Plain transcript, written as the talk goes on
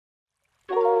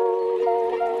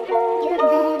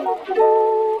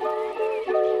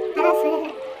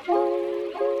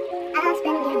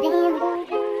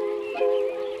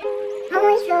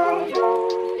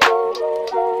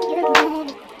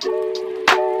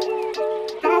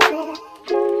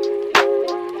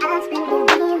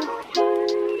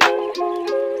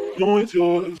it's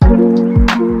yours.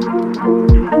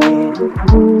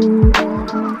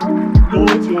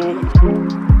 It's yours.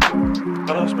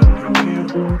 I'll spend it with you.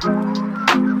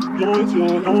 It's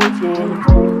yours. It's yours.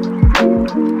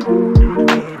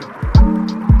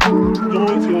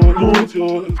 It's yours. It's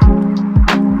yours.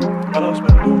 I'll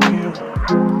spend it with you.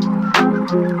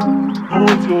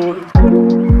 It's yours.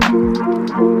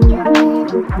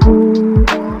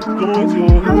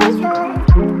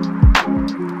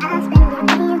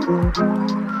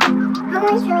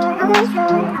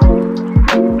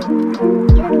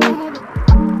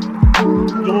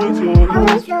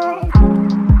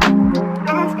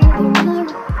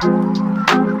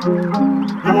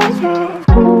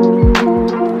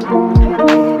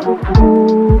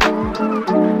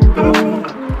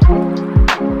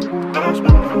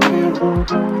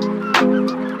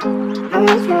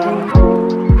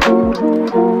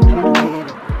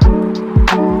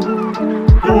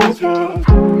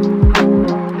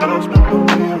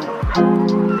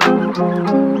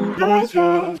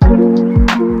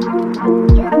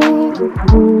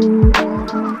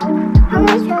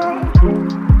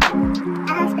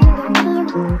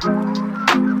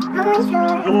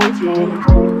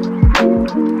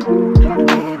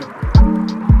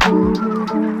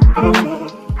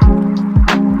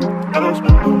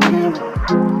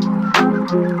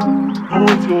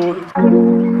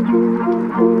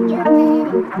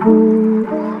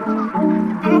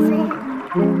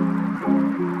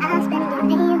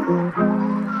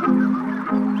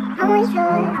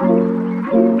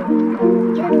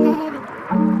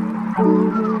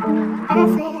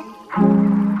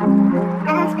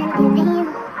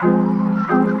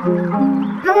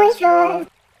 It's yours.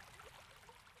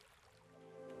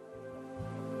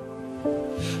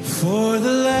 For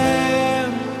the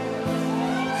Lamb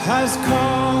has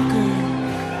conquered,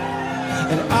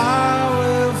 and I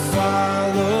will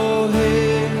follow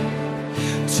him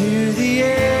to the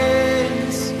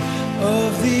ends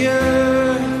of the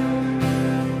earth,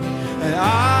 and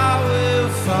I will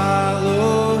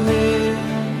follow him.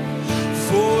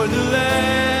 For the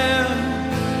Lamb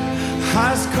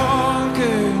has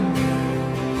conquered,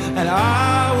 and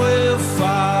I will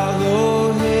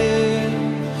follow him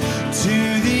to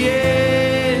the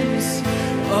ends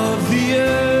of the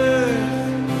earth,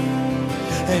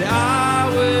 and I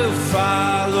will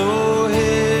follow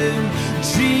him.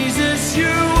 Jesus,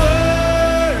 you're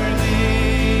worthy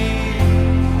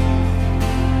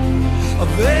of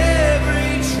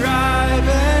every tribe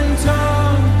and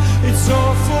tongue. It's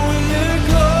all for your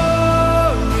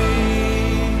glory,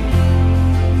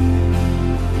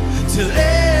 till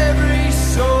every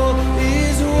soul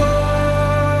is won.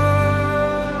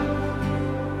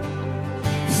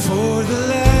 For the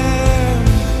Lamb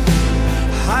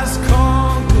has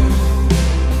conquered,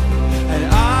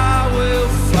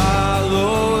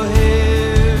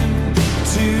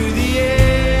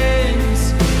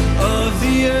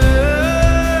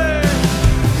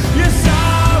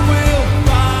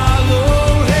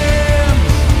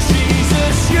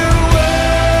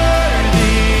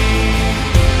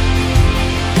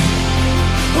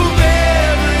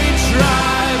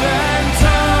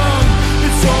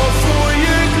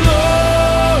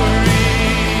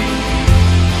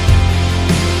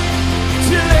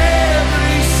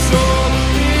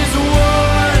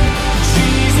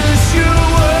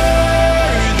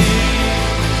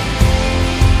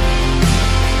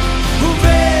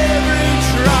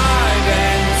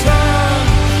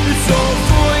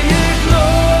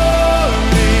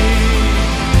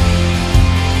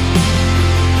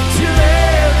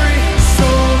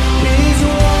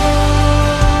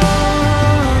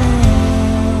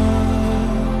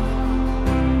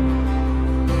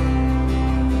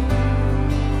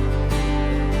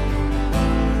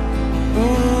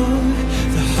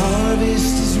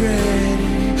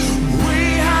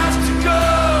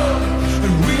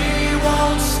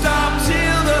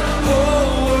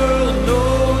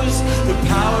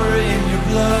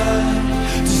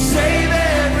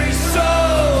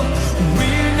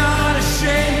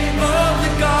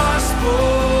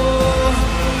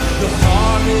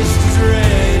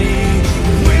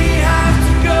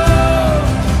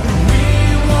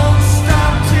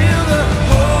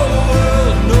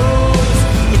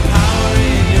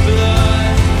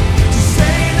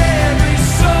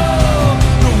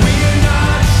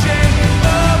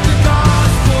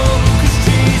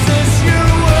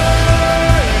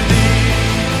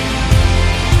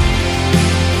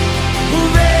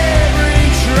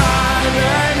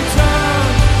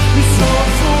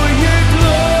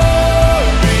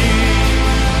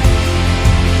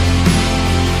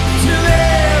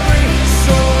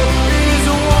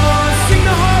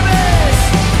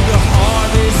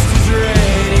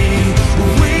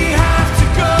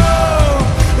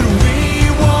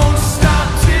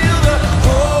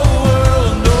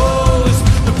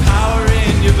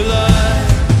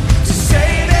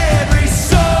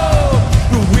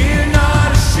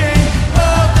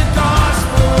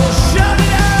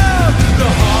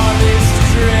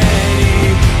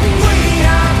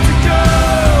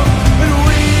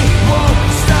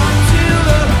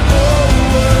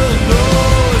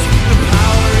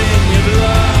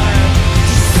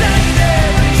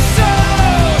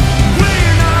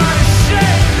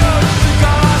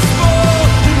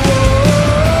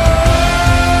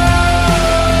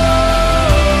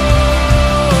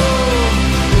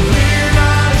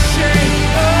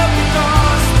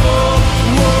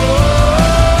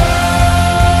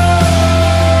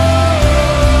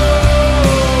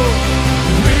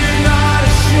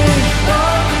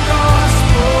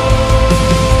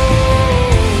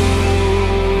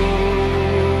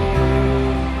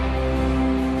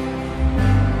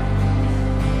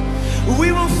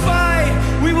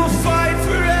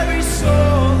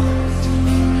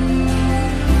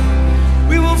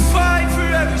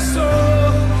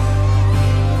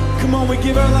 we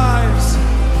give our lives.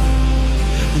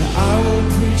 And I will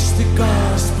preach the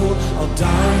gospel, I'll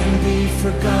die and be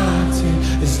forgotten,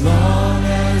 as long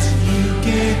as you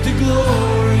get the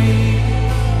glory.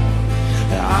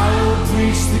 And I will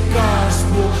preach the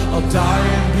gospel, I'll die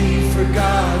and be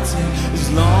forgotten,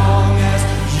 as long as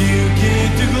you get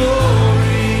the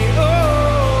glory.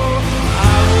 Oh,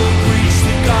 I will preach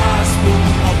the gospel,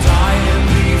 I'll die and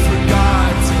be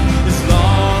forgotten, as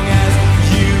long as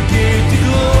you get the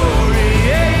glory.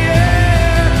 Yeah,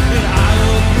 yeah. And I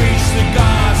will preach the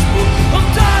gospel, I'll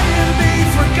die and be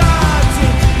forgotten,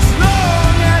 as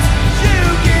long as you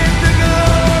get the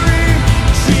glory.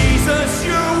 Jesus,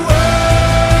 you're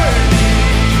worthy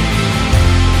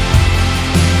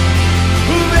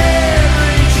of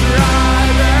every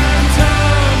tribe and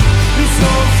tongue. It's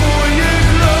all for your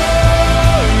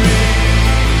glory.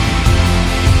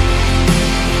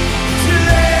 Till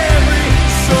every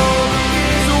soul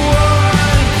is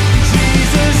one.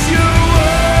 Jesus, you're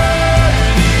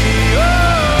worthy,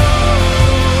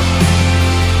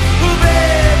 of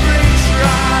every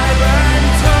tribe and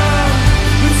tongue.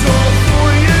 It's all for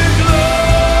your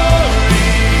glory.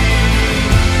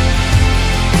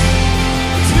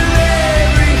 Till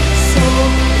every soul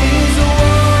is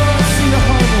one. See the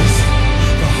harvest.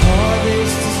 The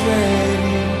harvest is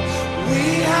ready. We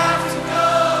have to go.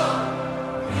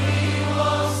 We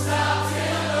won't stop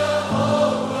till the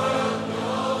whole world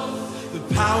knows the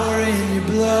power in your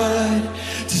blood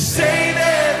to save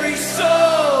every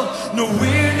soul. No,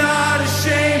 we're not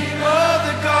ashamed of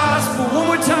the gospel. One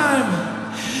more time.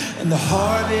 And the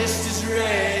harvest is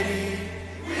ready.